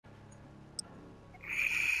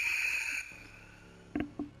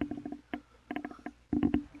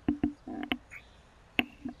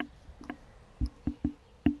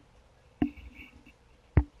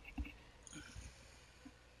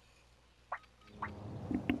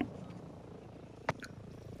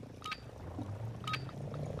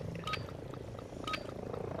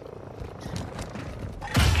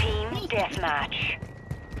deathmatch.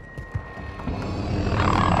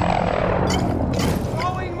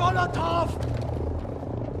 Throwing Molotov!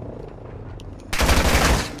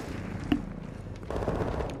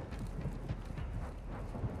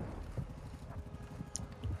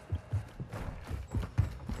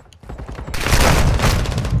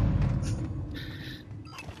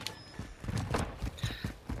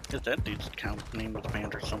 Is that dude's account name was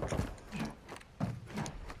banned or something?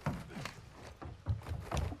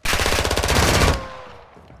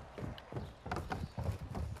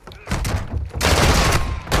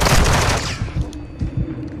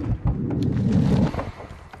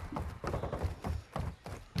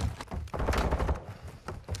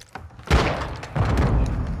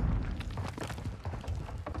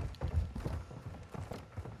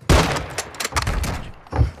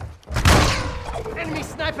 Enemy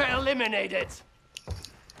sniper eliminated!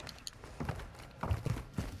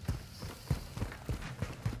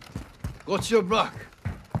 Got your back.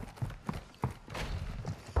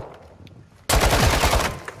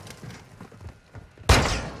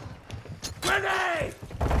 Grenade!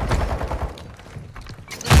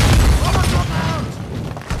 Molotov out!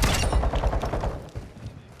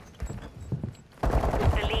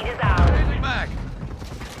 The lead is ours. Changing back.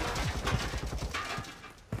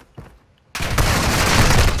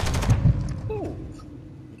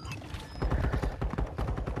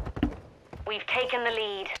 We've taken the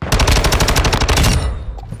lead.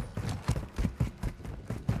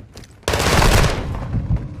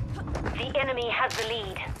 The enemy has the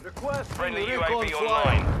lead. Request Friendly recon UAV flyer.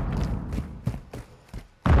 online.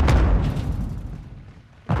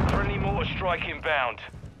 Friendly mortar strike inbound.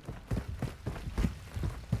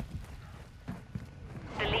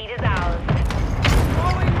 The lead is ours.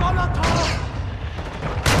 Throwing Molotov!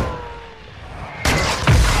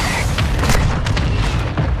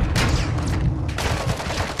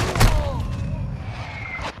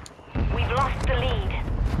 We've lost the lead.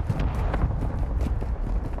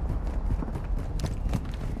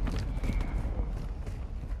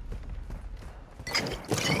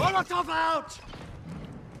 Molotov out!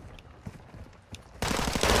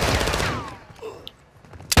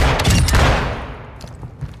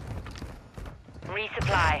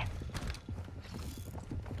 Resupply.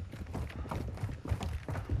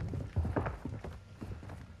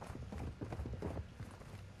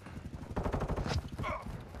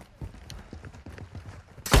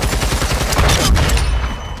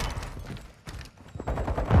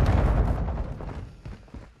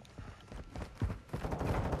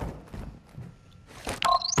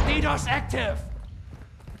 DDoS active!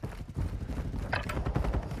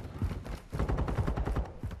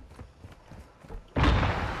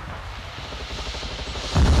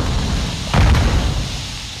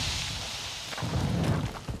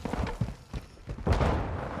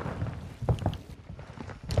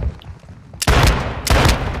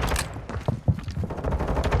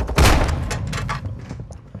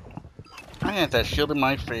 I had that shield in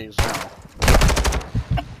my face now.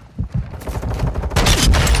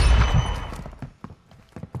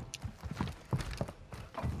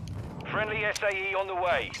 Friendly SAE on the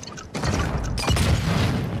way.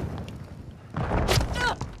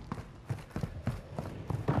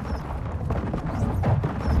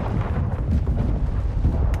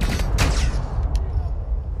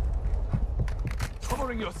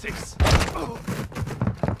 Covering your six.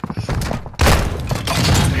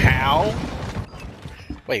 How?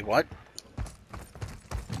 Wait, what?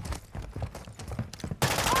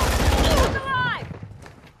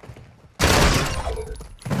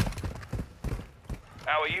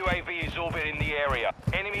 Our UAV is orbiting the area.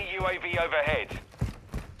 Enemy UAV overhead.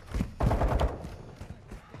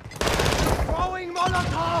 Throwing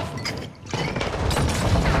Molotov!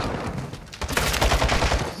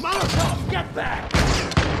 Molotov, get back!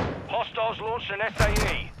 Hostiles launched an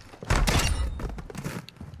SAE.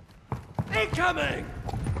 Incoming!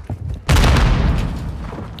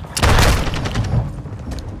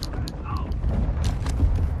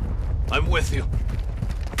 I'm with you.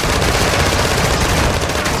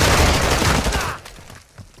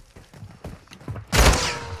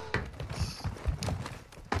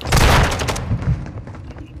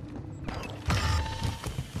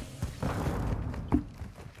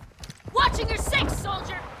 Watching your six,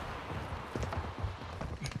 soldier!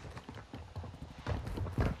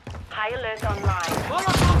 High alert online.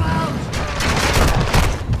 Molotov out!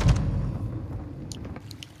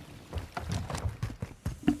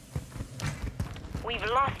 We've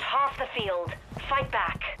lost half the field. Fight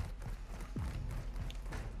back.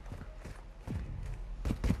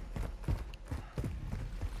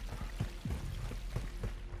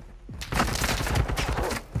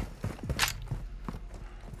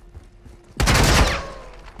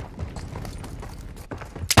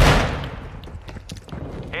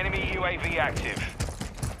 Enemy UAV active.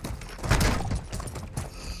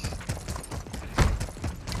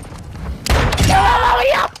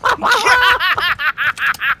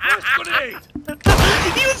 First grenade!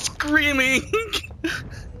 He was screaming.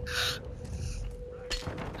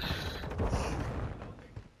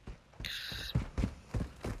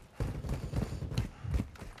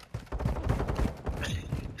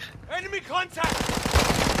 Enemy contact!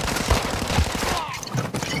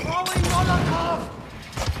 Throwing Molotov!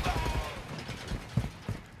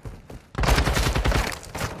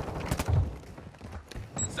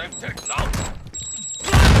 Safe text out!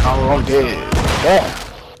 Oh, I'm dead. Yeah.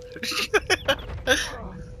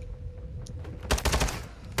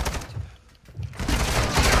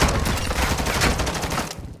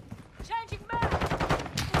 Changing mag.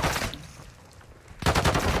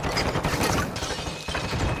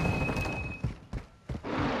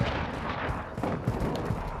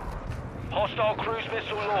 Hostile cruise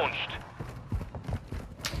missile launched.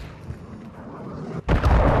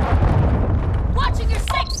 Watching your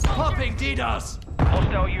six, soldier. Popping DDoS!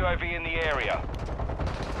 Hostile UAV in the area.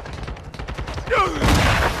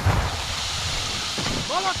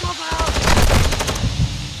 Molotov out!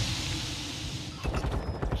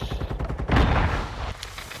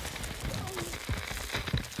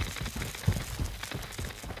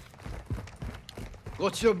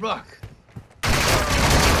 What's your back?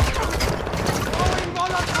 Throwing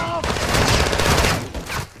Molotov!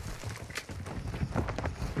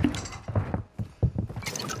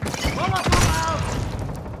 Molotov out!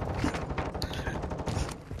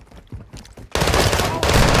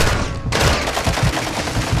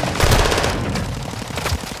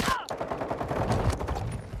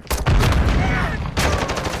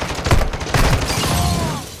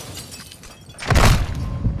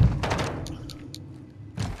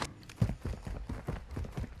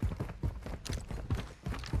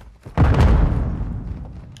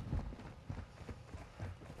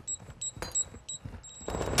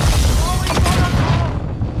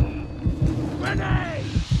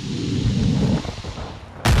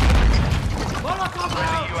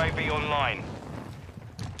 UAV online.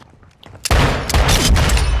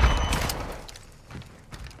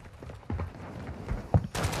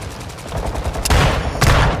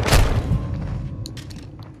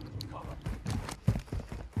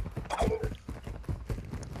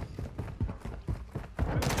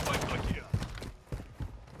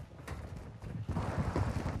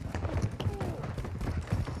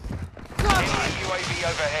 Enemy UAV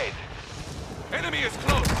overhead. Enemy is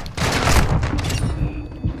close!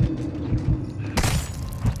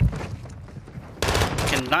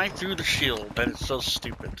 Can knife through the shield. That is so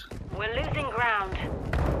stupid. We're losing ground.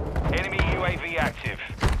 Enemy UAV active.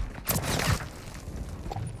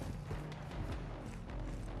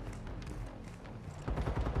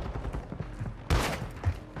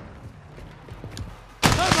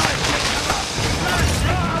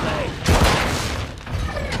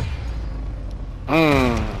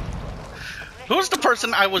 Who's the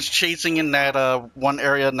person I was chasing in that one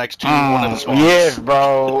area next to one of the swamps? Yes,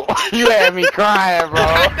 bro. You had me crying, bro.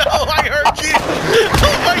 I know, I heard you.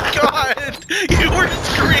 Oh my god. You were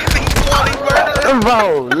screaming bloody murder. Bro,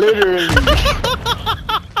 literally.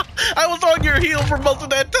 I was on your heel for most of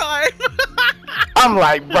that time. I'm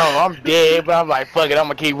like, bro, I'm dead, but I'm like, fuck it, I'm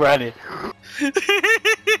gonna keep running.